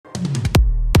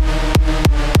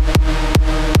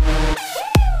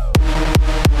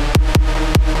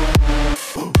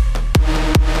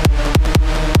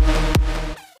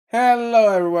Hello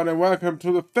everyone and welcome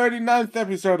to the 39th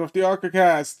episode of the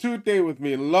Orcocast. Today with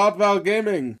me, Lord Val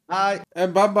Gaming. Hi.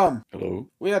 And Bum Bum. Hello.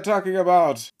 We are talking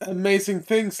about amazing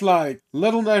things like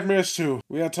Little Nightmares 2.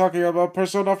 We are talking about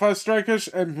Persona 5 Strikers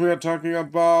and we are talking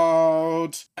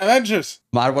about Avengers.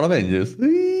 Marvel Avengers.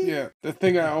 Yeah, the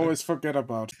thing I always forget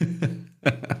about.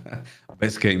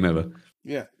 Best game ever.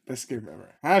 Yeah, best game ever.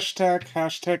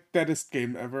 Hashtag that is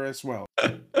game ever as well.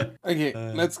 Okay,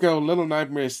 let's go. Little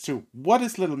Nightmares 2. What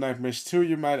is Little Nightmares 2,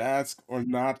 you might ask, or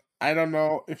not? I don't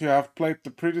know. If you have played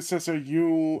the predecessor,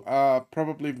 you are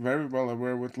probably very well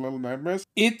aware with Little Nightmares.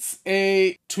 It's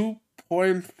a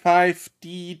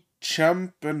 2.5D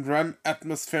jump and run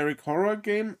atmospheric horror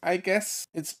game, I guess.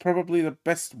 It's probably the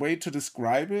best way to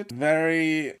describe it.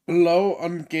 Very low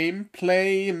on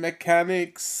gameplay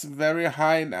mechanics, very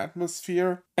high in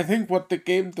atmosphere. I think what the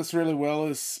game does really well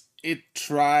is it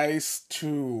tries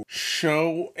to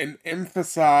show and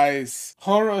emphasize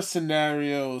horror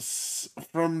scenarios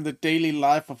from the daily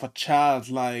life of a child,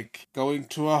 like going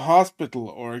to a hospital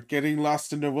or getting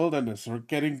lost in the wilderness or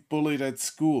getting bullied at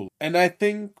school. And I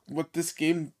think what this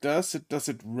game does, it does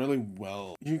it really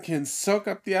well. You can soak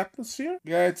up the atmosphere.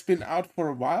 Yeah, it's been out for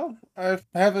a while. I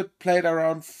have it played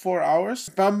around 4 hours.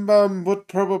 Bum Bum would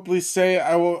probably say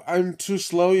I'm too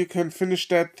slow, you can finish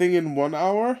that thing in 1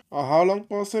 hour. Or how long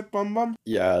was it, Bum Bum?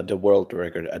 Yeah, the world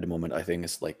record at the moment, I think,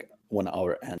 is like 1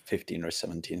 hour and 15 or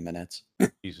 17 minutes.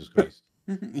 Jesus Christ.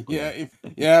 But you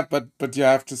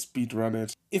have to speedrun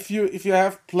it. If you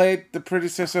have played the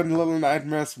predecessor in Little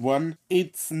Nightmares 1,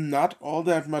 it's not all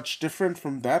that much different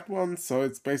from that one, so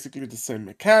it's basically the same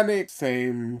mechanics,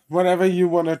 same whatever you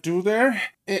want to do there.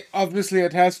 Obviously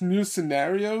it has new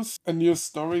scenarios, a new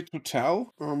story to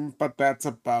tell, but that's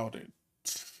about it.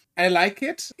 I like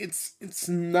it. It's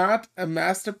not a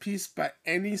masterpiece by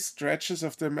any stretches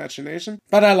of the imagination,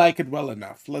 but I like it well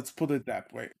enough. Let's put it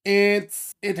that way.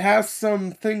 It has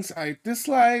some things I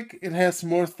dislike. It has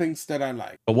more things that I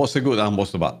like. But what's the good and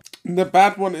what's the bad? The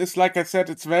bad one is, like I said,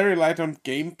 it's very light on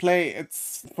gameplay.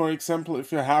 It's, for example,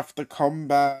 if you have the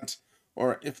combat,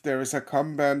 or if there is a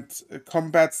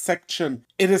combat section,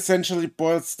 it essentially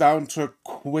boils down to a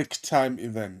quick time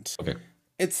event. Okay.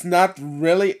 It's not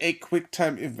really a quick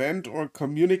time event or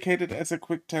communicated as a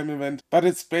quick time event, but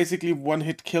it's basically one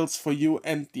hit kills for you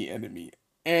and the enemy.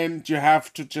 And you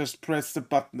have to just press the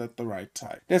button at the right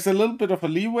time. There's a little bit of a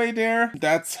leeway there.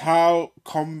 That's how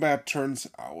combat turns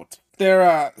out. There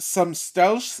are some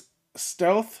stealth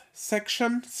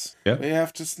sections. Yeah. They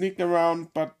have to sneak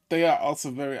around, but they are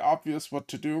also very obvious what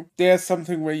to do. There's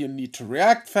something where you need to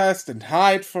react fast and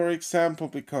hide, for example,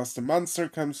 because the monster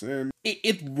comes in.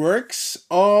 It works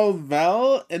all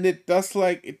well, and it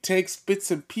takes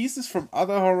bits and pieces from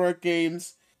other horror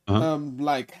games,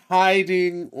 like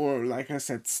hiding, or like I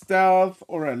said, stealth,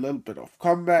 or a little bit of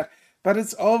combat, but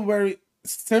it's all very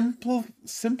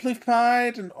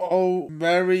simplified and all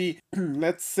very,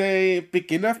 let's say,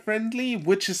 beginner friendly,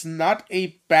 which is not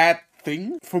a bad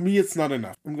thing. For me, it's not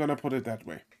enough. I'm gonna put it that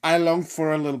way. I long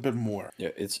for a little bit more. Yeah,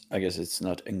 I guess it's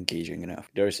not engaging enough.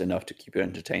 There's enough to keep you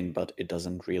entertained, but it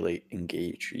doesn't really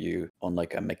engage you on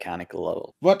like a mechanical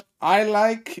level. What I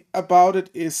like about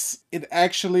it is it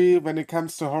actually, when it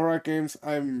comes to horror games,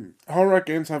 horror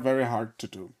games are very hard to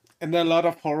do. And a lot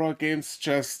of horror games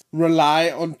just rely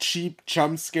on cheap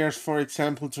jump scares, for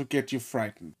example, to get you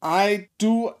frightened. I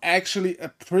do actually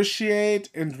appreciate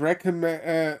and reckon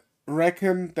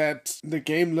that the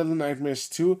game Little Nightmares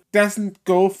 2 doesn't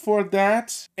go for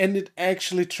that, and it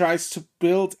actually tries to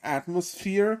build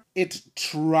atmosphere. It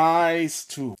tries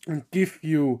to give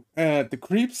you the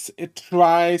creeps. It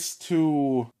tries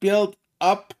to build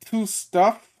up to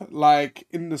stuff, like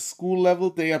in the school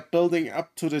level, they are building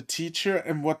up to the teacher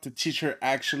and what the teacher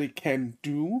actually can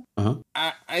do.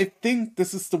 I think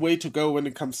this is the way to go when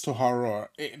it comes to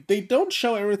horror. They don't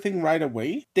show everything right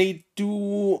away. They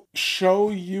do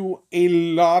show you a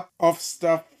lot of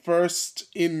stuff first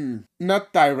in,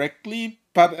 not directly,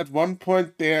 but at one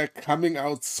point they're coming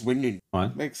out swinging.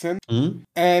 Right. Makes sense? Mm-hmm.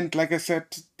 And like I said,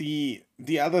 the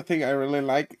other thing I really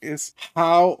like is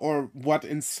how or what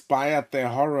inspired their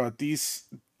horror. These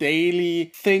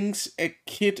daily things a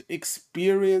kid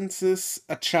experiences,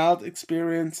 a child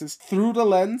experiences through the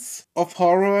lens of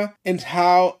horror, and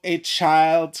how a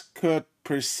child could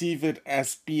perceive it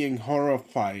as being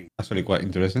horrifying. That's really quite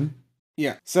interesting.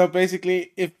 Yeah, so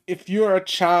basically, if you're a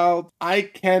child, I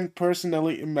can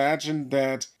personally imagine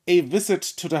that a visit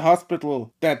to the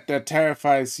hospital that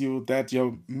terrifies you, that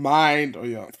your mind or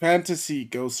your fantasy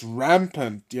goes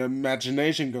rampant, your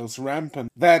imagination goes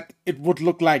rampant, that it would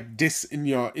look like this in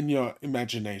your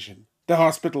imagination. The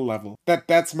hospital level.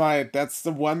 That's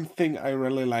the one thing I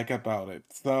really like about it.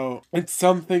 So it's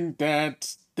something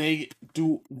that they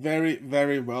do very,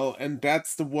 very well, and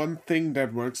that's the one thing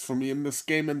that works for me in this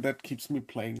game and that keeps me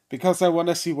playing. Because I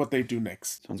wanna see what they do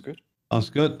next. Sounds good. Sounds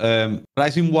good.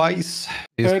 Pricing wise,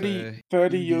 is 30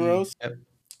 indie. euros.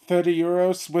 30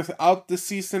 euros without the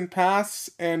season pass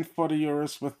and 40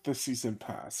 euros with the season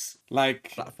pass.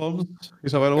 Like Platforms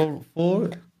is available for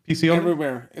PC only?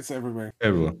 everywhere. It's everywhere.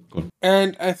 Everywhere. Cool.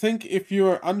 And I think if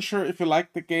you're unsure if you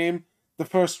like the game, the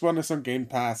first one is on Game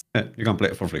Pass. Yeah, you can play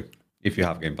it for free if you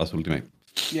have Game Pass Ultimate.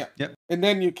 Yeah. Yep. And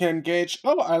then you can gauge,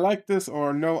 oh, I like this,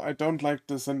 or no, I don't like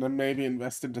this, and then maybe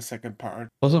invest in the second part.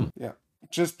 Awesome. Yeah.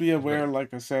 Just be aware, great.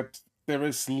 like I said, there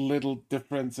is little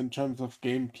difference in terms of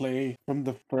gameplay from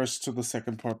the first to the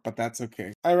second part, but that's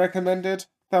okay. I recommend it.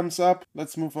 Thumbs up.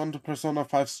 Let's move on to Persona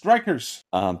 5 Strikers.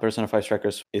 Persona 5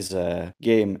 Strikers is a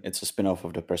game. It's a spin-off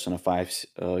of the Persona 5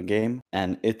 game,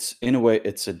 and it's in a way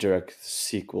it's a direct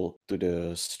sequel to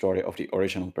the story of the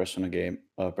original Persona game,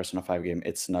 Persona 5 game.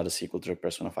 It's not a sequel to the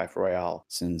Persona 5 Royale,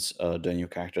 since the new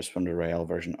characters from the Royale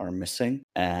version are missing,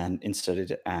 and instead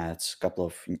it adds a couple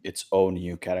of its own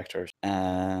new characters.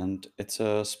 And it's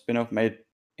a spin-off made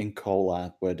in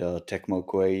collab with Tecmo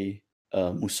Koei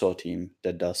Musou team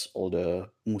that does all the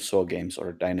Musou games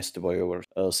or Dynasty Warriors,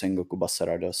 Sengoku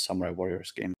Basara, the Samurai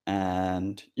Warriors game.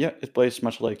 And yeah, it plays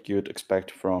much like you'd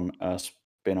expect from a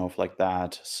spin-off like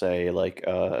that, say like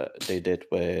they did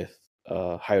with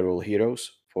Hyrule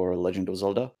Heroes for Legend of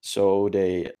Zelda. So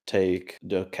they take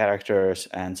the characters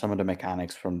and some of the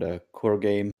mechanics from the core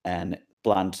game and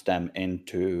plant them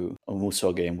into a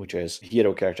Musou game, which is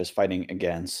hero characters fighting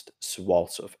against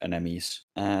swaths of enemies.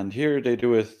 And here they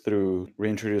do it through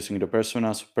reintroducing the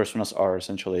personas. Personas are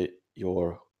essentially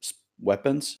your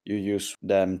weapons. You use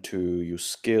them to use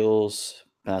skills,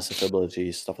 passive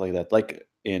abilities, stuff like that. Like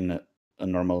in a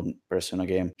normal Persona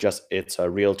game, just it's a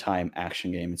real-time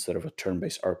action game instead of a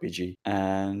turn-based RPG.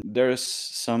 And there's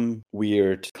some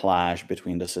weird clash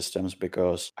between the systems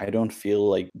because I don't feel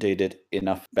like they did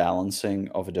enough balancing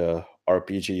of the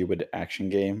RPG with the action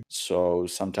game. So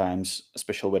sometimes,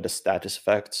 especially with the status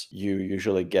effects, you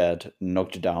usually get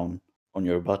knocked down on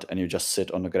your butt and you just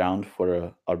sit on the ground for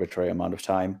an arbitrary amount of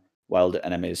time while the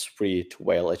enemy is free to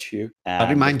wail at you. That And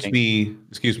the reminds thing- me,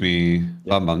 excuse me,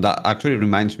 Yeah. Bam Bam, that actually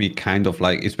reminds me kind of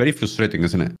like, it's very frustrating,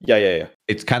 isn't it? Yeah.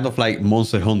 It's kind of like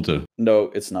Monster Hunter.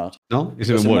 No, it's not. No? It's Because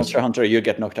even in worse. Monster Hunter, you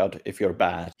get knocked out if you're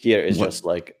bad. Here it's What? just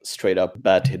like straight up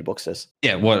bad hitboxes.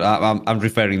 Yeah, well, I'm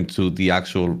referring to the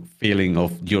actual feeling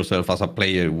of yourself as a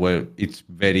player where it's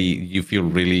very, you feel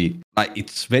really, like,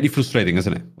 it's very frustrating,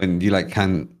 isn't it? When you like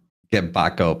can get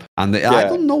back up. And I Yeah.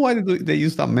 don't know why they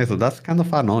use that method. That's kind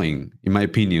of annoying, in my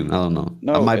opinion. I don't know.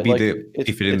 No, that might be like, the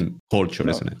different culture,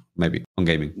 no. isn't it? Maybe on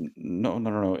gaming.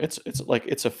 No. It's like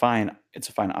it's a fine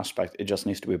aspect. It just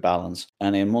needs to be balanced.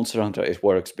 And in Monster Hunter, it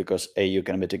works because A, you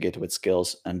can mitigate with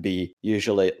skills, and B,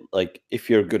 usually like if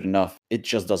you're good enough, it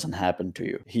just doesn't happen to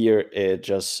you. Here, it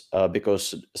just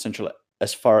because essentially,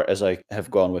 as far as I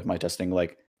have gone with my testing,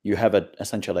 like you have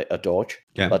essentially a dodge,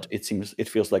 Yeah. but it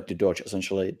feels like the dodge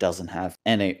essentially doesn't have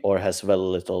any or has very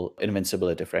little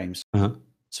invincibility frames. Uh-huh.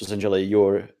 So essentially,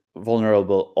 you're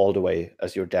vulnerable all the way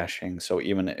as you're dashing. So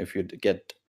even if you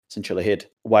get essentially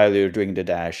hit while you're doing the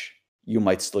dash, you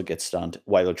might still get stunned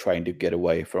while you're trying to get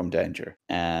away from danger.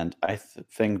 And I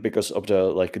think because of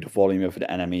the volume of the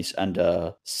enemies and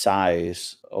the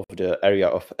size of the area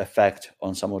of effect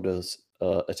on some of those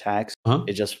attacks,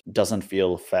 it just doesn't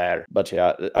feel fair. But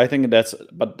yeah, I think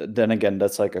but then again,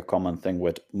 that's like a common thing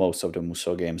with most of the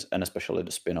Musou games, and especially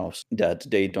the spin-offs, that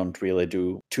they don't really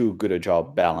do too good a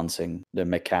job balancing the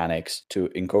mechanics to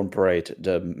incorporate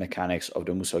the mechanics of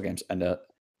the Musou games and the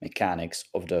mechanics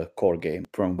of the core game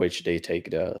from which they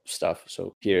take the stuff.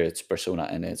 So here it's Persona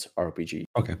and it's RPG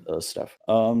stuff.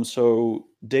 So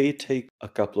they take a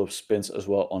couple of spins as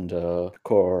well on the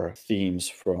core themes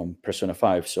from Persona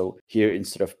 5. So here,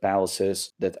 instead of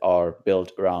palaces that are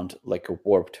built around like a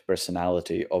warped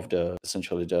personality of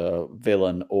essentially the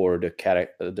villain or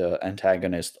the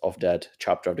antagonist of that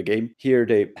chapter of the game, here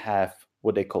they have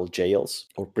what they call jails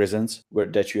or prisons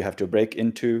that you have to break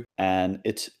into, and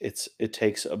it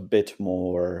takes a bit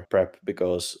more prep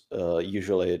because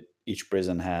usually each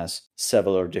prison has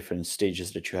several different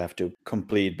stages that you have to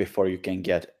complete before you can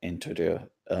get into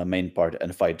the main part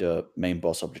and fight the main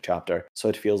boss of the chapter. So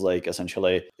it feels like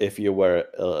essentially if you were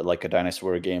like a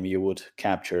dinosaur game, you would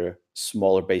capture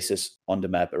smaller bases on the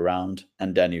map around,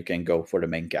 and then you can go for the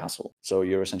main castle. So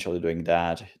you're essentially doing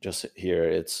that. Just here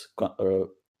it's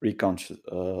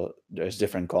there's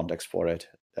different context for it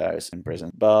as in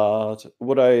prison. But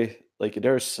what I like,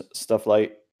 there's stuff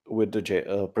like with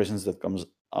the prisons that comes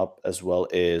up as well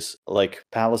is like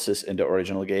palaces in the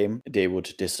original game, they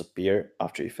would disappear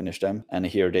after you finish them, and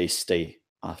here they stay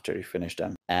after you finish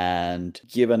them. And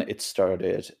given it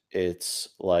started its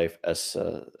life as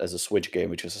a Switch game,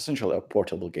 which is essentially a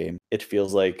portable game, it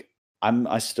feels like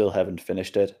I still haven't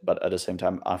finished it, but at the same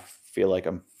time, I feel like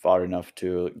I'm far enough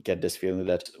to get this feeling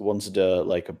that once the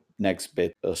like next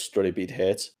bit, story beat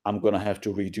hits, I'm gonna have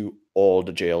to redo all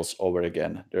the jails over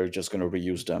again. They're just gonna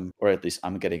reuse them, or at least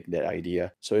I'm getting the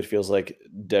idea. So it feels like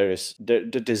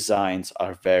the designs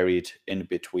are varied in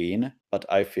between, but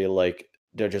I feel like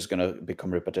they're just gonna become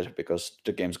repetitive because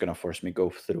the game's gonna force me go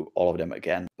through all of them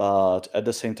again. But at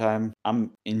the same time,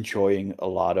 I'm enjoying a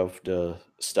lot of the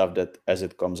stuff that as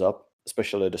it comes up,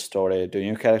 especially the story. The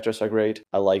new characters are great.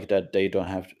 I like that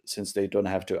since they don't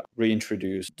have to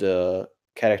reintroduce the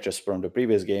characters from the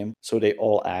previous game, so they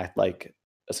all act like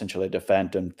essentially the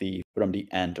Phantom Thief from the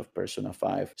end of Persona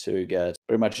 5. So you get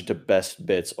pretty much the best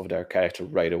bits of their character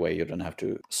right away. You don't have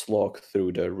to slog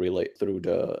through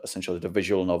the essentially the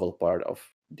visual novel part of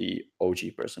the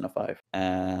OG Persona 5.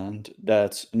 And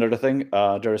that's another thing.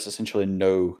 There is essentially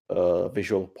no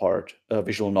visual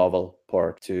novel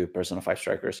part to Persona 5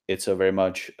 Strikers. It's a very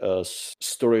much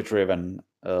story-driven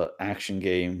action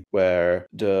game where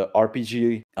the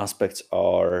RPG aspects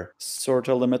are sort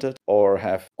of limited or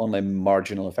have only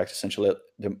marginal effect. Essentially,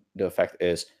 the effect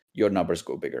is your numbers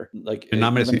go bigger. Like Your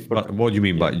numbers, even for, what do you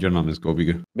mean by yeah, your numbers go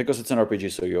bigger? because it's an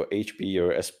RPG, so your HP,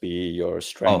 your SP, your Oh,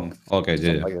 strength, okay, yeah,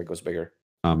 stuff yeah. like that goes bigger.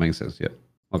 Makes sense. Yeah.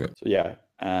 Okay. So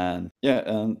and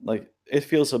like it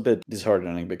feels a bit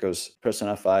disheartening because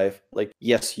Persona 5, like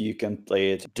yes, you can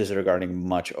play it disregarding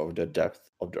much of the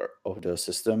depth of the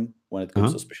system when it comes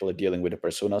Uh-huh. to especially dealing with the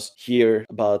personas here.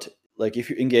 But like if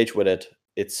you engage with it,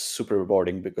 it's super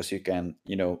rewarding because you can,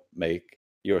 make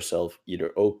yourself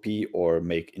either OP or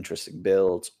make interesting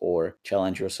builds or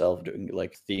challenge yourself doing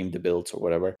like themed builds or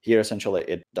whatever. Here essentially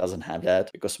it doesn't have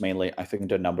that because mainly I think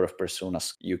the number of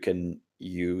personas you can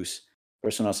use,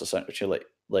 personas essentially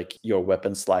like your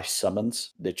weapon slash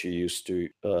summons that you use to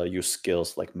use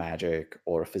skills like magic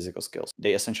or physical skills.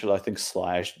 They essentially, I think,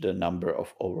 slashed the number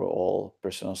of overall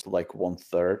personas to like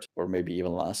 1/3 or maybe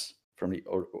even less from the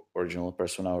original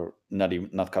Persona, or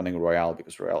not counting Royale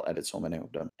because Royale added so many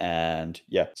of them. And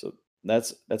yeah, so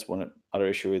that's one other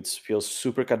issue. It feels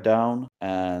super cut down,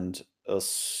 and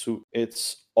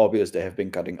it's obvious they have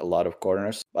been cutting a lot of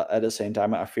corners, but at the same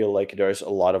time I feel like there's a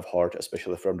lot of heart,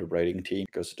 especially from the writing team,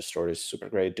 because the story is super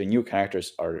great. The new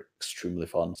characters are extremely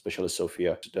fun, especially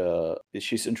Sophia.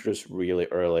 She's introduced really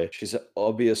early. She's an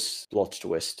obvious plot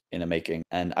twist in the making,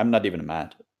 and I'm not even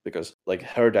mad because like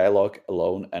her dialogue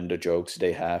alone and the jokes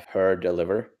they have her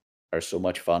deliver are so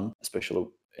much fun, especially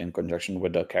in conjunction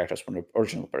with the characters from the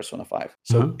original Persona 5. Uh-huh.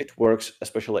 So it works,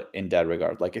 especially in that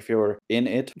regard. Like if you're in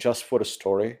it just for the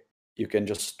story, you can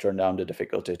just turn down the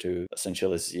difficulty to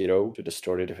essentially 0 to the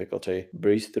story difficulty,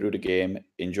 breeze through the game,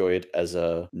 enjoy it as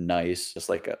a nice, just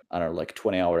like I don't know, like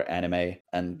 20-hour anime,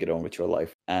 and get on with your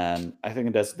life. And I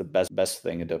think that's the best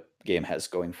thing the game has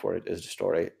going for it is the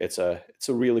story. It's a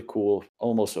really cool,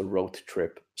 almost a road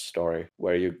trip story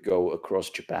where you go across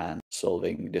Japan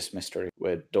solving this mystery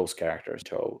with those characters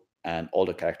and all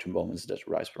the character moments that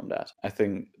arise from that. I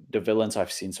think the villains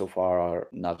I've seen so far are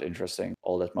not interesting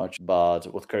all that much,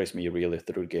 but what carries me really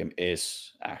through the game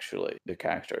is actually the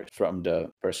characters from the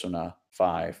Persona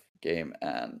 5 game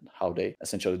and how they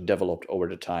essentially developed over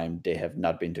the time they have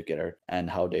not been together and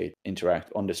how they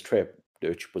interact on this trip,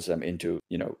 which puts them into,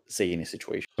 zany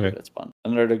situations. So Okay. that's fun.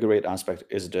 Another great aspect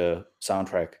is the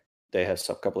soundtrack. They have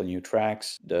a couple of new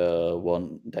tracks. The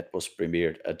one that was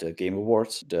premiered at the Game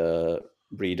Awards, the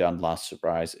redone Last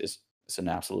Surprise, is an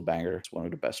absolute banger. It's one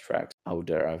of the best tracks out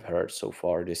there I've heard so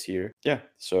far this year. Yeah,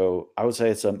 so I would say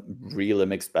it's a really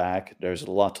mixed bag. There's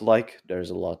a lot to like, there's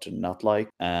a lot to not like,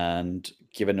 and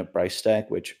given the price tag,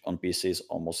 which on PC is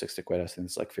almost 60 quid, I think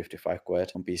it's like 55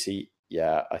 quid on PC.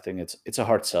 Yeah, I think it's a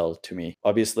hard sell to me.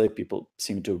 Obviously, people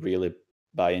seem to really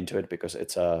buy into it because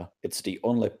it's the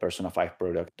only Persona 5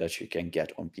 product that you can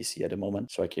get on PC at the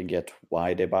moment. So I can get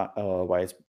why why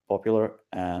it's popular,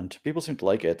 and people seem to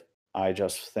like it. I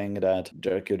just think that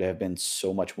there could have been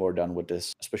so much more done with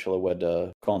this, especially with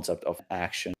the concept of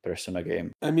action Persona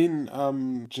game. I mean,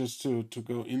 just to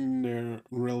go in there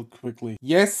real quickly.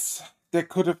 Yes, there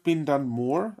could have been done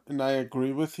more, and I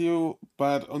agree with you.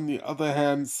 But on the other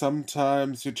hand,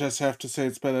 sometimes you just have to say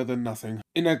it's better than nothing.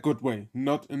 In a good way,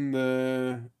 not in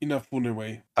a funny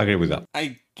way. I agree with that.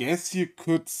 I guess you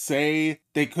could say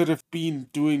they could have been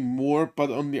doing more,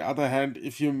 but on the other hand,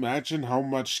 if you imagine how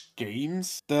much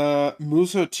games the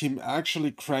Muso team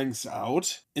actually cranks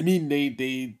out, I mean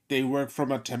they work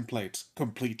from a template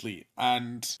completely.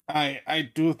 And I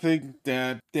do think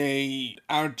that they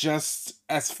are just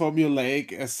as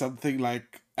formulaic as something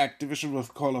like Activision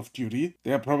with Call of Duty.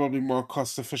 They are probably more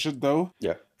cost efficient though.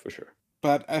 Yeah, for sure.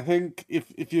 But I think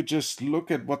if you just look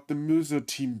at what the Muso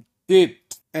team did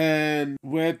and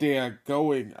where they are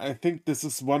going, I think this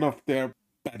is one of their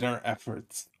better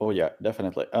efforts. Oh yeah,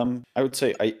 definitely. I would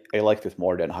say I liked it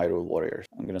more than Hyrule Warriors.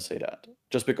 I'm gonna say that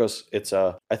just because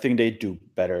I think they do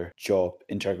better job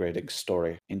integrating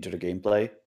story into the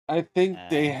gameplay. I think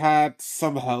they And had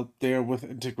some help there with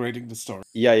integrating the story.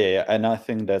 yeah, and I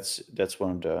think that's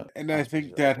one of the And I aspects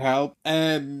think that that helped.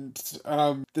 And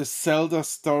the Zelda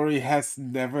story has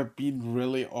never been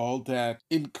really all that,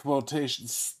 in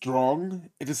quotations, strong.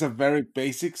 It is a very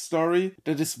basic story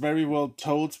that is very well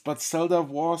told, but Zelda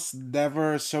was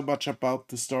never so much about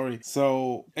the story.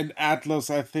 So, and Atlas,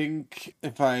 I think,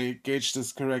 if I gauge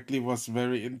this correctly, was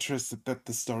very interested that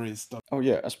the story is done. Oh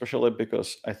yeah, especially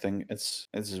because I think it's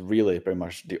really pretty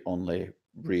much the only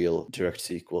real direct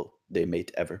sequel they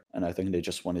made ever, and I think they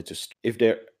just wanted to if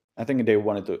they're I think they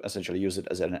wanted to essentially use it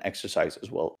as an exercise as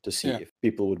well to see Yeah. if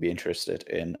people would be interested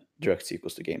in direct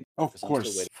sequels to game. Of Because I'm still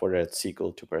course, waiting for that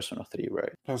sequel to Persona 3,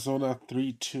 right? Persona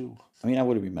 3 2. I mean, I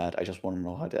wouldn't be mad. I just want to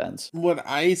know how it ends. What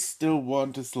I still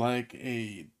want is like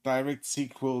a direct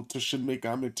sequel to Shin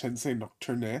Megami Tensei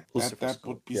Nocturne. Lucifer's That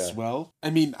would be yeah. swell. I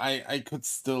mean, I could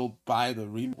still buy the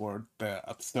reward, the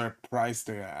absurd price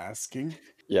they are asking.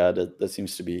 Yeah, that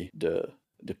seems to be the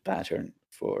pattern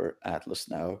for Atlas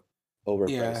now.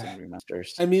 Overpricing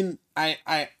remasters. I mean,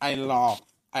 I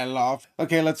love.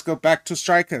 Okay, let's go back to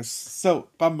Strikers. So,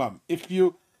 Bum, if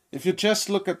you just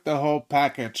look at the whole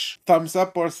package, thumbs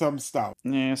up or thumbs down?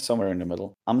 Yeah, somewhere in the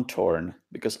middle. I'm torn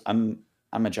because I'm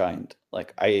a giant.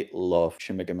 Like I love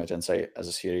Shin Megami Tensei as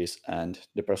a series and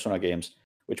the Persona games,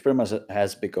 which pretty much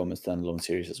has become a standalone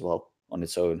series as well on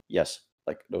its own. Yes,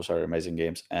 like those are amazing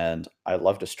games, and I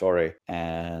love the story.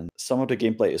 And some of the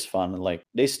gameplay is fun. Like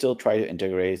they still try to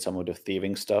integrate some of the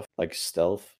thieving stuff, like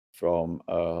stealth from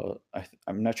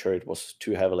I'm not sure it was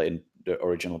too heavily in the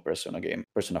original Persona game,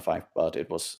 Persona 5, but it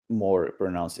was more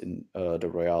pronounced in the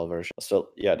Royale version. So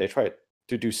yeah, they tried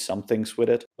to do some things with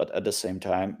it, but at the same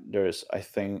time, I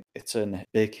think it's a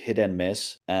big hit and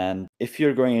miss. And if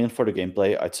you're going in for the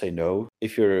gameplay, I'd say no.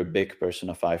 If you're a big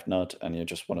Persona 5 nut and you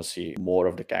just want to see more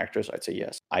of the characters, I'd say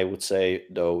yes. I would say,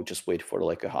 though, just wait for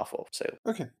like a half off sale.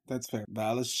 Okay, that's fair.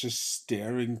 Val is just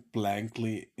staring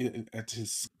blankly at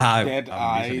his I'm dead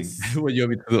eyes. listening. What you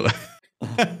want me to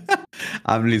do?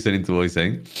 I'm listening to what he's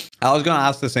saying. I was gonna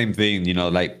ask the same thing,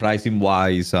 like pricing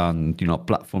wise and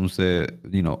platforms,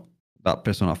 that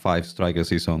Persona 5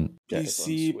 Strikers is on. Yeah, it's on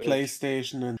PC, Switch,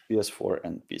 PlayStation, and PS4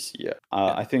 and PC. Yeah,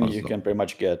 I think you also. can pretty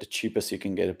much get the cheapest you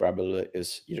can get probably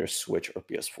is either Switch or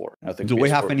PS4. I think Do we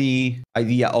have PS4 any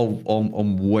idea of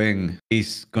on when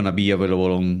it's gonna be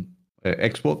available on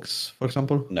Xbox, for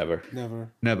example? Never.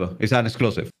 Never. It's an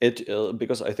exclusive. It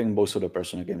because I think most of the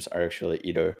Persona games are actually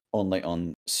either only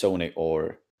on Sony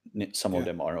or some of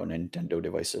them are on Nintendo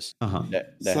devices. Uh-huh.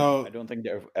 So- I don't think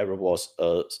there ever was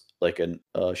like an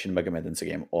Shin Megami Tensei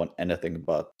game on anything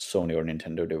but Sony or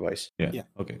Nintendo device. Yeah.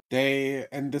 Okay.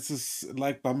 and this is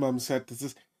like Bam said, this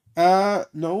is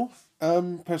no.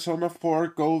 Persona 4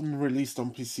 Golden released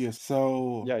on PC.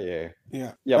 So Yeah.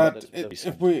 But But that's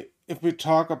if we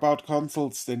talk about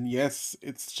consoles, then yes,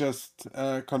 it's just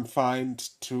confined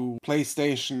to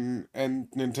PlayStation and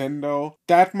Nintendo.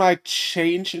 That might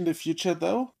change in the future,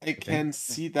 though. I can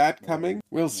see that coming.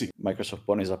 We'll see. Microsoft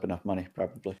ponies up enough money,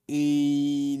 probably.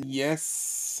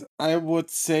 Yes, I would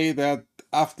say that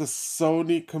after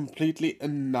Sony completely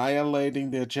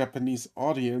annihilating their Japanese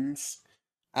audience,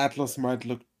 Atlas might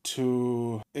look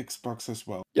to Xbox as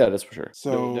well. Yeah, that's for sure.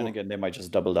 So- then again, they might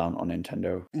just double down on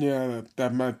Nintendo. Yeah,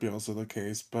 that might be also the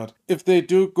case. But if they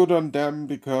do, good on them,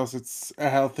 because it's a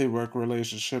healthy work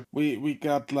relationship. We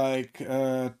got like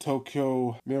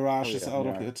Tokyo Mirages out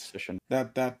of Mirage it. Session.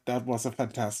 That was a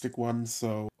fantastic one.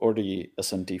 So Or the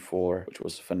SMT4, which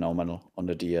was phenomenal on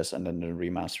the DS, and then the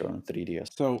remaster on 3DS.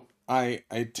 so I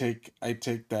take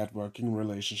that working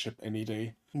relationship any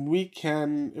day. We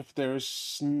can, if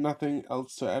there's nothing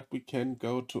else to add, we can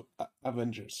go to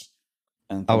Avengers.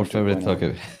 And Our 2.0. favorite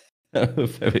topic. Our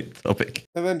favorite topic.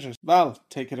 Avengers. Val,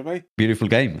 take it away. Beautiful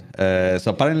game.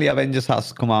 So apparently Avengers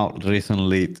has come out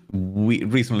recently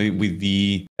with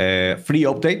the free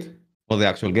update for the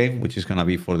actual game, which is going to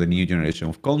be for the new generation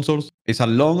of consoles. It's a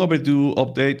long overdue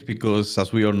update because,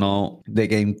 as we all know, the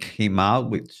game came out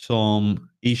with some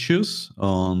issues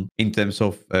in terms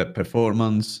of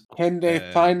performance. Can they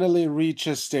finally reach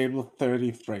a stable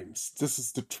 30 frames? This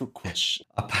is the true question.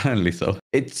 Apparently so.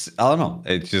 I don't know.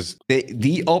 It's just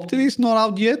the update is not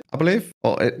out yet, I believe.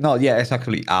 No, yeah, it's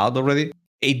actually out already.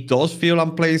 It does feel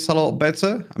and plays a lot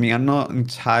better. I mean, I'm not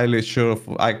entirely sure.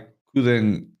 I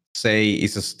couldn't say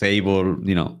it's a stable,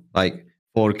 like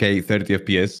 4K 30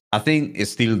 FPS. I think it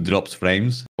still drops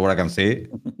frames, what I can say.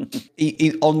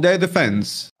 On their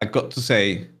defense, I got to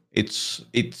say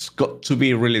it's got to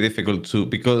be really difficult to,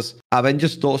 because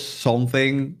Avengers does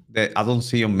something that I don't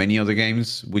see on many other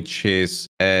games, which is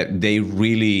they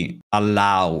really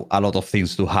allow a lot of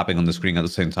things to happen on the screen at the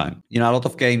same time. A lot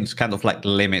of games kind of like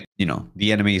limit,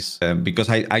 the enemies, because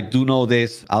I do know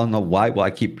this. I don't know why, but I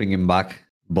keep bringing back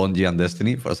Bungie and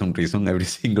Destiny for some reason every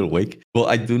single week. But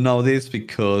I do know this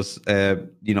because,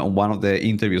 one of the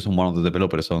interviews on one of the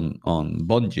developers on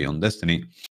Bungie, on Destiny,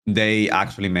 they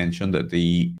actually mentioned that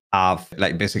they have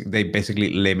they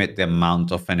basically limit the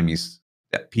amount of enemies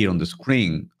that appear on the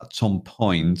screen at some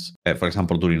points, for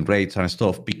example, during raids and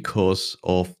stuff, because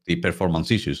of the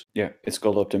performance issues. Yeah, it's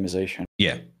called optimization.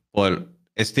 Yeah. Well,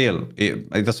 still, it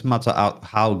doesn't matter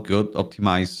how good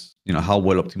optimized, how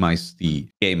well optimized the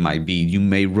game might be. You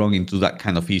may run into that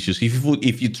kind of issues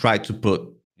if you try to put,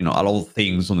 a lot of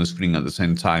things on the screen at the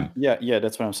same time. Yeah,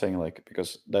 that's what I'm saying. Like,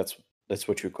 because that's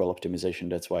what you call optimization.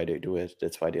 That's why they do it.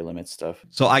 That's why they limit stuff.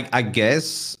 So I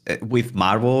guess with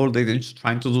Marvel, they're just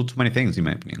trying to do too many things, in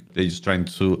my opinion. They're just trying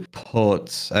to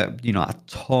put, a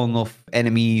ton of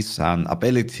enemies and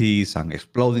abilities and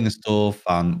exploding stuff,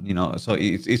 and so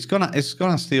it's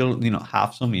gonna still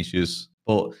have some issues,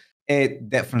 but it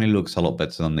definitely looks a lot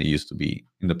better than it used to be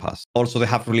in the past. Also, they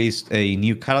have released a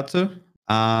new character,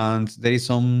 and there is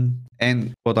some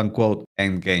quote unquote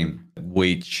end game,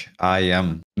 which I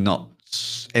am not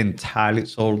entirely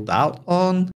sold out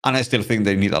on, and I still think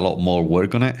they need a lot more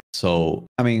work on it. So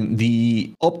I mean,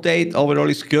 the update overall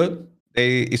is good.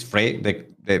 It's free.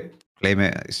 They claim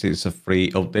it's a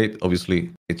free update.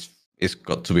 Obviously, it's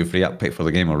got to be free. I paid for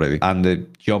the game already, and the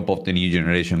jump of the new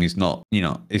generation is not,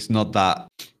 it's not that.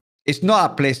 It's not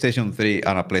a PlayStation 3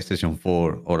 and a PlayStation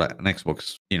 4 or an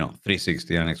Xbox,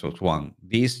 360 and Xbox One.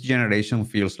 This generation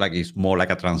feels like it's more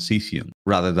like a transition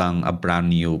rather than a brand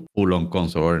new full-on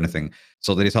console or anything.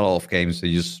 So there is a lot of games that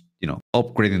just,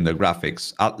 upgrading the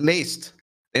graphics. At least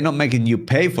they're not making you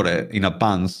pay for it in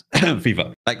advance,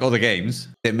 FIFA. Like other games,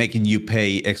 they're making you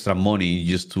pay extra money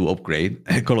just to upgrade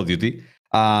Call of Duty.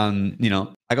 And,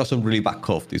 I got some really bad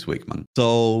cough this week, man.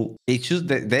 So it's just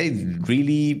that they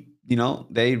really...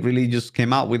 they really just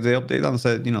came out with the update and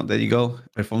said, there you go,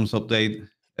 performance update,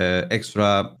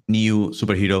 extra new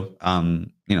superhero.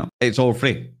 It's all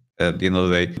free. At the end of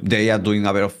the day, they are doing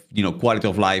a bit of, quality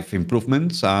of life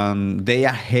improvements, and they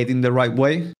are heading the right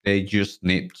way. They just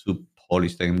need to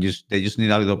polish them. They just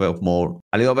need a little bit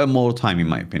more time, in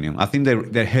my opinion. I think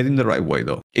they're heading the right way,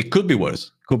 though. It could be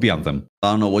worse. Could be Anthem.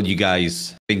 I don't know what you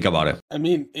guys think about it. I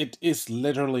mean, it is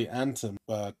literally Anthem,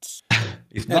 but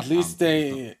it's not at least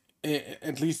Anthem,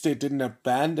 at least they didn't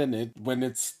abandon it when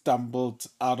it stumbled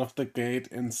out of the gate,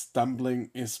 and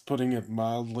stumbling is putting it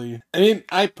mildly. I mean,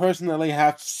 I personally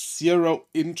have zero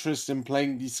interest in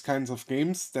playing these kinds of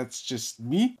games. That's just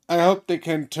me. I hope they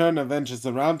can turn Avengers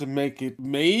around and make it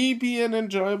maybe an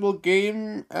enjoyable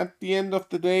game at the end of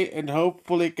the day, and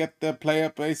hopefully get their player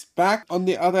base back. On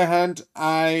the other hand,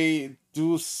 I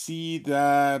do see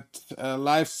that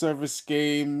live service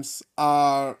games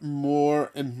are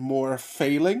more and more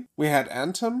failing. We had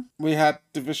Anthem, we had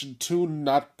Division 2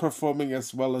 not performing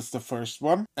as well as the first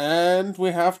one, and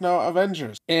we have now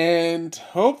Avengers. And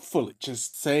hopefully,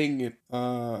 just saying it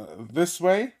this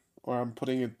way, or I'm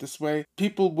putting it this way,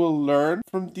 people will learn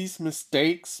from these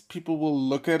mistakes, people will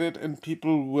look at it, and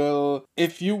people will,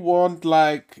 if you're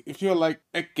like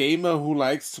a gamer who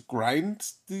likes to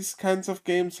grind these kinds of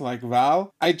games like Val,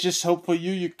 I just hope for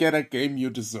you get a game you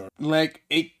deserve. Like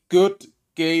a good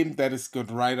game that is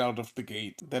good right out of the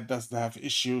gate, that doesn't have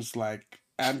issues like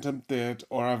Anthem did,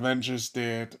 or Avengers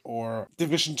did, or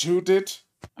Division 2 did.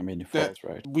 I mean, it falls,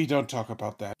 right? We don't talk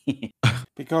about that.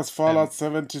 Because Fallout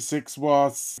 76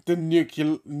 was the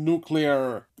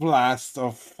nuclear blast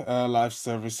of live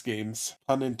service games,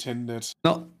 unintended.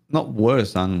 Not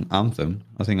worse than Anthem.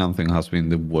 I think Anthem has been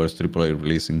the worst AAA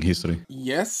release in history.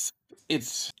 Yes,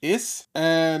 it is.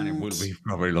 And it will be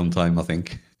for a very long time, I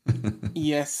think.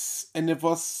 Yes, and it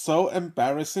was so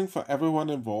embarrassing for everyone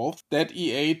involved that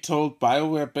EA told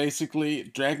BioWare basically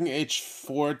Dragon Age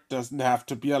 4 doesn't have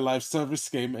to be a live service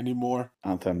game anymore.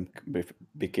 Anthem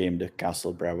became the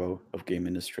Castle Bravo of game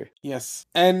industry. Yes.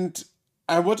 And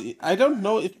I don't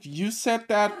know if you said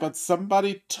that, but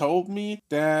somebody told me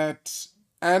that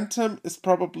Anthem is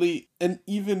probably an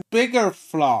even bigger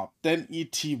flop than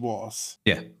ET was.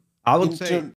 Yeah, I would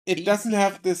say It doesn't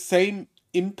have the same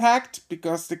impact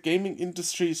because the gaming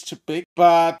industry is too big,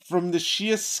 but from the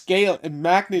sheer scale and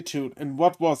magnitude and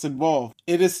what was involved,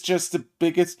 it is just the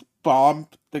biggest bomb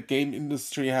the game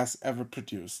industry has ever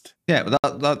produced. Yeah,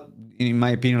 that in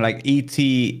my opinion, like ET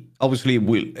obviously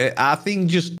will. I think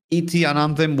just ET and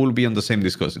Anthem will be on the same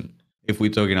discussion if we're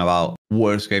talking about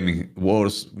not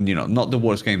the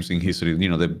worst games in history,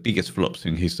 the biggest flops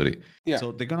in history. Yeah.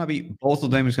 So they're gonna be both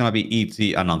of them is gonna be ET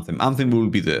and Anthem. Anthem will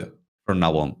be there from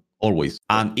now on. Always.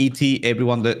 And ET,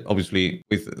 everyone that obviously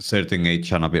with a certain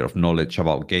age and a bit of knowledge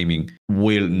about gaming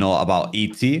will know about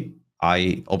ET.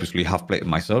 I obviously have played it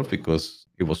myself because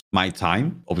it was my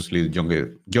time. Obviously,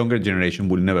 the younger generation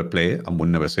will never play it and will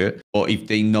never see it. Or if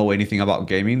they know anything about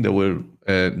gaming, they will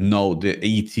know the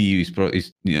ET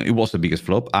it was the biggest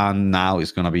flop, and now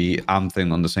it's gonna be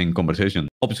Anthem on the same conversation.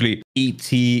 Obviously,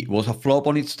 ET was a flop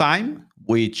on its time,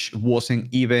 which wasn't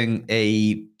even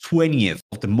a 20th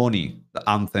of the money that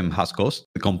Anthem has cost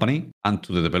the company and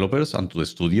to the developers and to the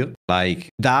studio. Like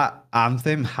that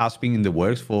Anthem has been in the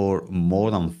works for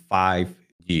more than 5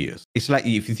 years. It's like,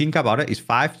 if you think about it, it's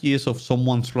 5 years of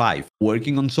someone's life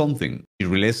working on something. You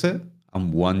release it,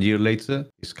 and 1 year later,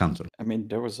 it's cancelled. I mean,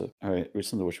 there was a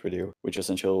recently watched video which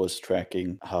essentially was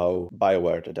tracking how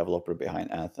BioWare, the developer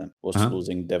behind Anthem, was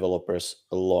losing developers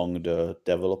along the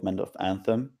development of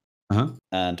Anthem.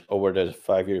 And over the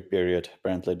 5-year period,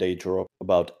 apparently they dropped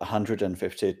about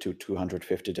 150 to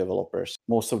 250 developers.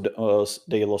 Most of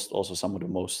they lost also some of the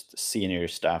most senior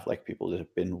staff, like people that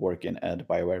have been working at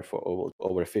BioWare for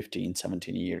over 15,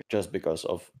 17 years, just because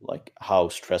of like how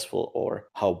stressful or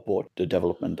how bored the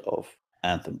development of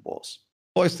Anthem was.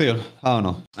 But still, I don't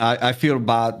know. I feel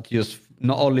bad just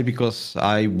not only because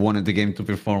I wanted the game to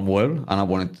perform well and I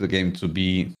wanted the game to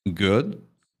be good,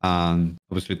 and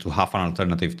obviously to have an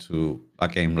alternative to a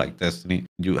game like Destiny.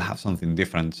 You have something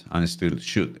different and still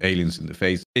shoot aliens in the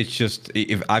face. It's just,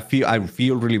 if I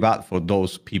feel really bad for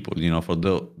those people, for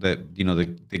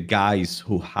the guys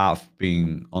who have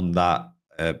been on that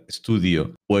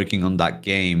studio working on that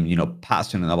game,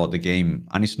 passionate about the game.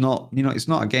 And it's not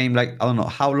a game like, I don't know,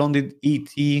 how long did ET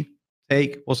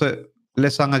take? Was it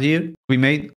less than a year? We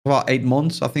made about 8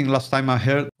 months. I think last time I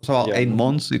heard it was about 8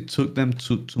 months it took them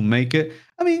to make it.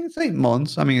 I mean, it's 8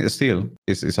 months. I mean, it's still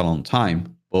it's a long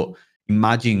time. But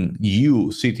imagine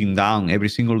you sitting down every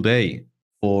single day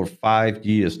for 5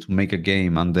 years to make a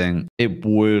game, and then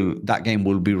that game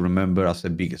will be remembered as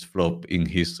the biggest flop in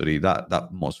history. That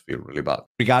must feel really bad.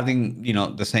 Regarding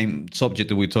the same subject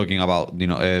that we're talking about,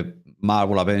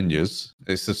 Marvel Avengers,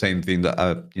 it's the same thing that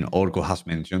Orco has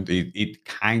mentioned. It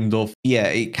kind of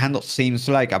seems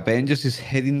like Avengers is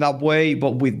heading that way,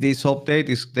 but with this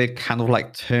update, they're kind of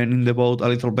like turning the boat a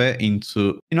little bit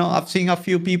into, I've seen a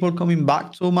few people coming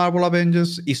back to Marvel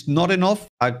Avengers. It's not enough.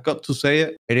 I've got to say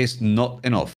it. It is not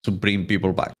enough to bring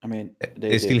people back. I mean,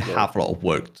 they still have a lot of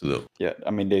work to do. Yeah,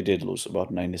 I mean, they did lose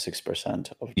about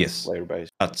 96% of the player base.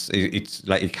 It's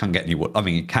like it can't get any worse. I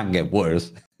mean, it can get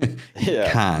worse. It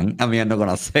can. I mean, I'm not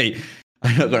gonna say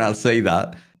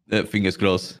that. Fingers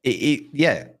crossed.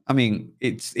 I mean,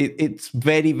 it's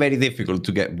very, very difficult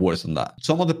to get worse than that.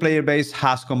 Some of the player base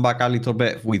has come back a little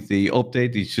bit with the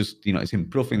update. It's just, it's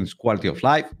improving its quality of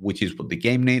life, which is what the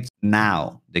game needs.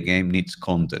 Now, the game needs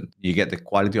content. You get the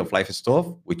quality of life stuff,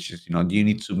 which is, you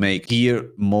need to make here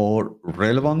more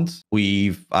relevant.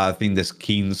 I think the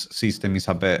skins system is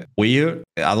a bit weird.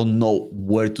 I don't know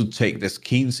where to take the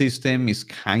skin system. It's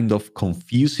kind of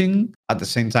confusing. At the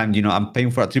same time, I'm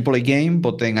paying for a AAA game,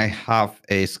 but then I have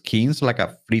skins like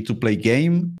a free-to-play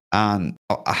game, and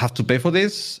I have to pay for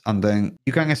this. And then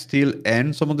you can still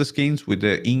earn some of the skins with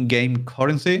the in-game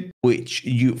currency, which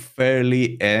you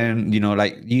fairly earn.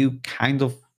 Like you kind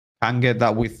of can get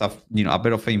that with a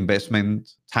bit of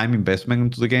time investment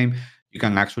into the game. You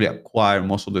can actually acquire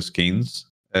most of the skins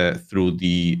through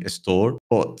the store.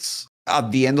 But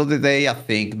at the end of the day, I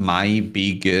think my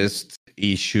biggest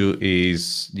issue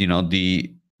is,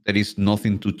 there is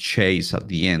nothing to chase at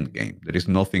the end game. There is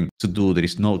nothing to do. There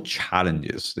is no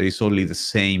challenges. There is only the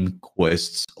same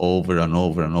quests over and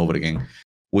over and over again,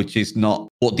 which is not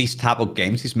what this type of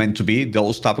games is meant to be.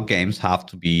 Those type of games have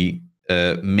to be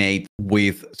made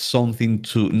with something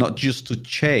to not just to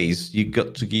chase. You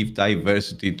got to give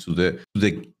diversity to the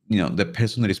the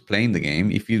person that is playing the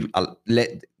game. If you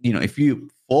if you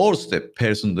force the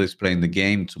person that is playing the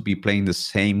game to be playing the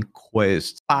same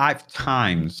quest 5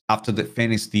 times after they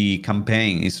finish the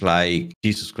campaign, it's like,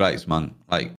 Jesus Christ, man!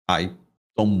 Like, I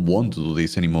don't want to do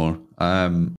this anymore.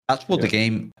 That's what the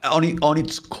game on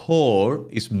its core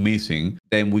is missing.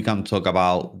 Then we can talk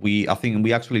about I think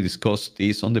we actually discussed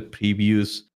this on the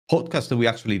previous podcast that we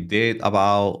actually did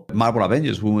about Marvel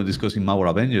Avengers. We were discussing Marvel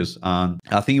Avengers, and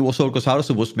I think it was Orcocast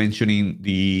who was mentioning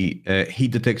the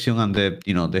heat detection and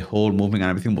the whole movement and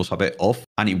everything was a bit off,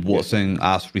 and it wasn't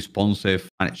as responsive,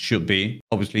 and it should be.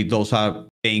 Obviously, those are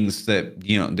things that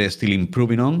they're still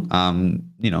improving on.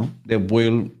 They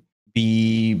will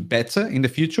be better in the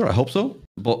future. I hope so.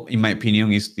 But in my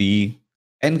opinion, is the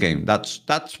end game.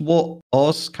 That's what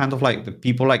us kind of like the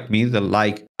people like me that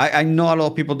like. I know a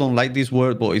lot of people don't like this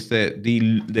word, but it's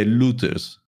the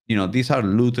looters. These are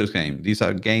looters games. These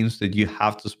are games that you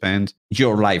have to spend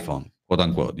your life on, quote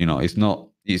unquote. It's not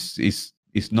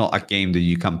it's not a game that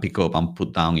you can pick up and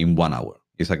put down in 1 hour.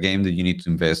 It's a game that you need to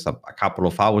invest a couple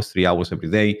of hours, 3 hours every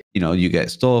day. You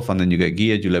get stuff and then you get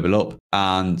gear, you level up,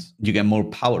 and you get more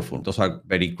powerful. Those are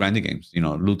very grindy games,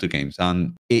 looter games.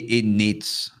 And it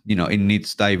needs, it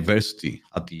needs diversity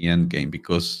at the end game,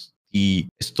 because the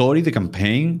story, the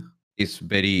campaign is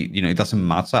very, it doesn't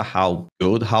matter how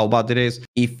good, how bad it is.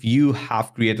 If you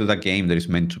have created a game that is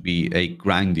meant to be a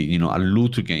grindy, a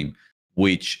looter game,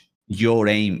 which your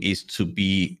aim is to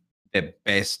be the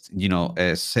best,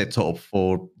 setup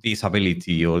for this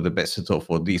ability, or the best setup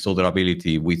for this other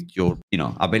ability with your,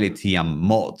 ability and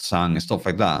mods and stuff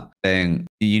like that, then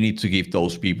you need to give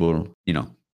those people,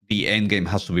 the end game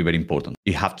has to be very important.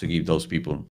 You have to give those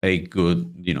people a good,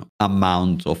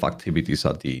 amount of activities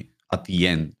at the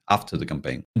end after the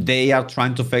campaign. They are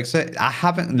trying to fix it. I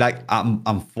haven't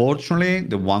unfortunately,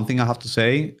 the one thing I have to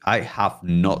say, I have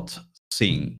not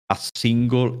seen a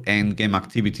single end game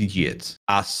activity yet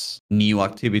as new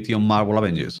activity on Marvel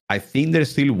Avengers. I think they're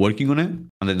still working on it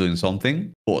and they're doing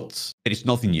something, but there is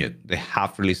nothing yet. They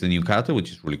have released a new character,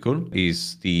 which is really cool.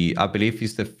 I believe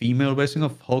it's the female version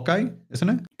of Hawkeye, isn't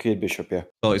it? Kate Bishop, yeah.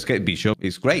 So it's Kate Bishop.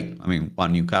 It's great. I mean,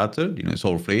 one new character, it's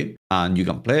all free and you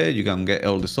can play, you can get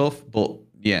all the stuff, but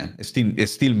yeah, it's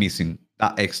still missing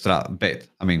that extra bit.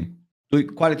 I mean,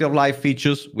 quality of life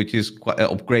features, which is quite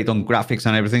upgrade on graphics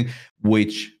and everything,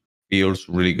 which feels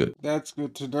really good. That's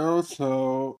good to know.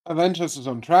 So Avengers is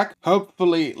on track.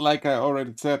 Hopefully, like I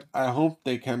already said, I hope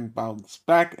they can bounce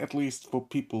back, at least for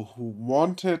people who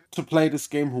wanted to play this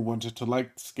game, who wanted to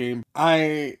like this game.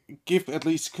 I give at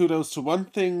least kudos to one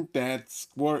thing, that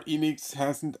Square Enix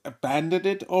hasn't abandoned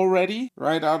it already,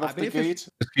 right out of the gate.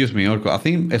 Excuse me, Orco. I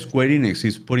think Square Enix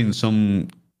is putting some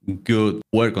good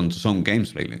work onto some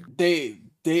games lately.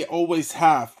 They always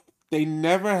have. They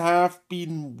never have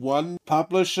been one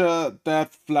publisher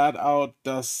that flat out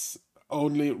does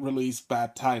only release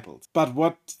bad titles. But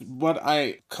what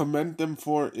I commend them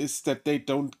for is that they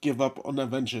don't give up on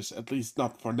Avengers, at least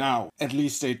not for now. At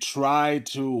least they try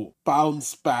to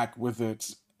bounce back with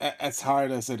it as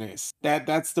hard as it is.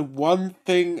 That's the one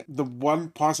thing, the one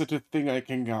positive thing I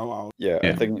can go out. Yeah,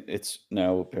 I think it's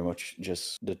now pretty much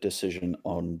just the decision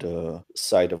on the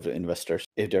side of the investors.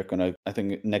 If they're gonna, I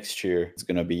think next year it's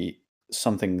gonna be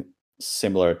something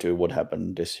similar to what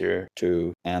happened this year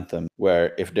to Anthem,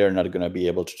 where if they're not gonna be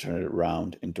able to turn it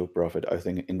around into a profit, I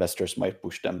think investors might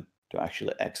push them to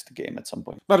actually exit the game at some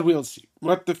point. But we'll see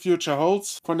what the future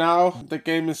holds. For now, the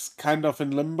game is kind of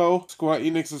in limbo. Square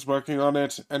Enix is working on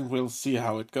it, and we'll see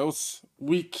how it goes.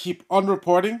 We keep on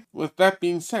reporting. With that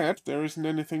being said, if there isn't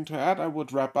anything to add, I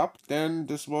would wrap up. Then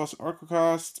this was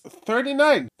Orcocast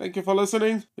 39. Thank you for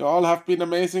listening. You all have been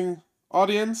amazing.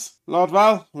 Audience, Lord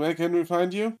Val, where can we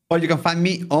find you? Well, you can find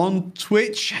me on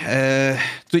Twitch,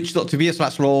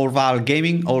 twitch.tv/LordVal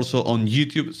Gaming. Also on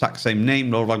YouTube, exact same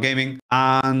name, Lord Val Gaming.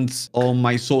 And on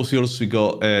my socials, we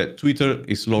got Twitter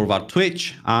is Lord Val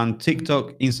Twitch, and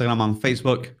TikTok, Instagram, and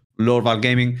Facebook, Lord Val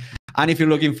Gaming. And if you're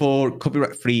looking for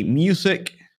copyright-free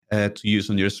music to use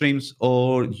on your streams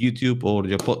or YouTube or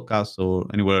your podcast or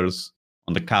anywhere else,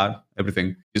 on the car,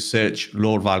 everything, you search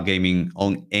Lord Val Gaming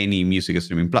on any music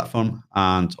streaming platform,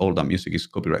 and all that music is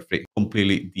copyright free,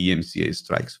 completely DMCA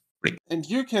strikes free. And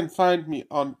you can find me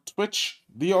on Twitch,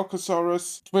 The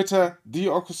Orcosaurus, Twitter, The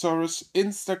Orcosaurus,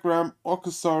 Instagram,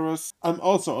 Orcosaurus. I'm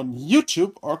also on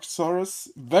YouTube, Orcosaurus,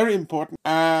 very important.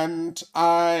 And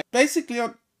I basically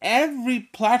on every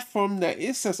platform there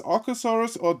is as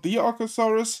Orcosaurus or the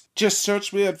Orcosaurus. Just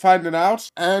search me and find it out.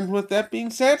 And with that being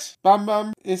said, Bam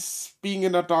Bam is being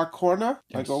in a dark corner,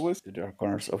 like always. The dark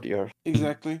corners of the earth.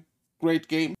 Exactly. Great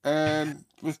game. And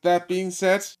with that being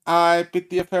said, I bid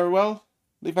thee a farewell.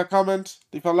 Leave a comment,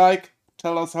 leave a like,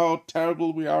 tell us how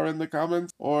terrible we are in the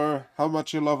comments or how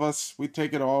much you love us. We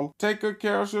take it all. Take good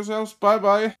care of yourselves. Bye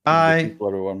bye. Bye.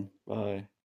 Everyone. Bye.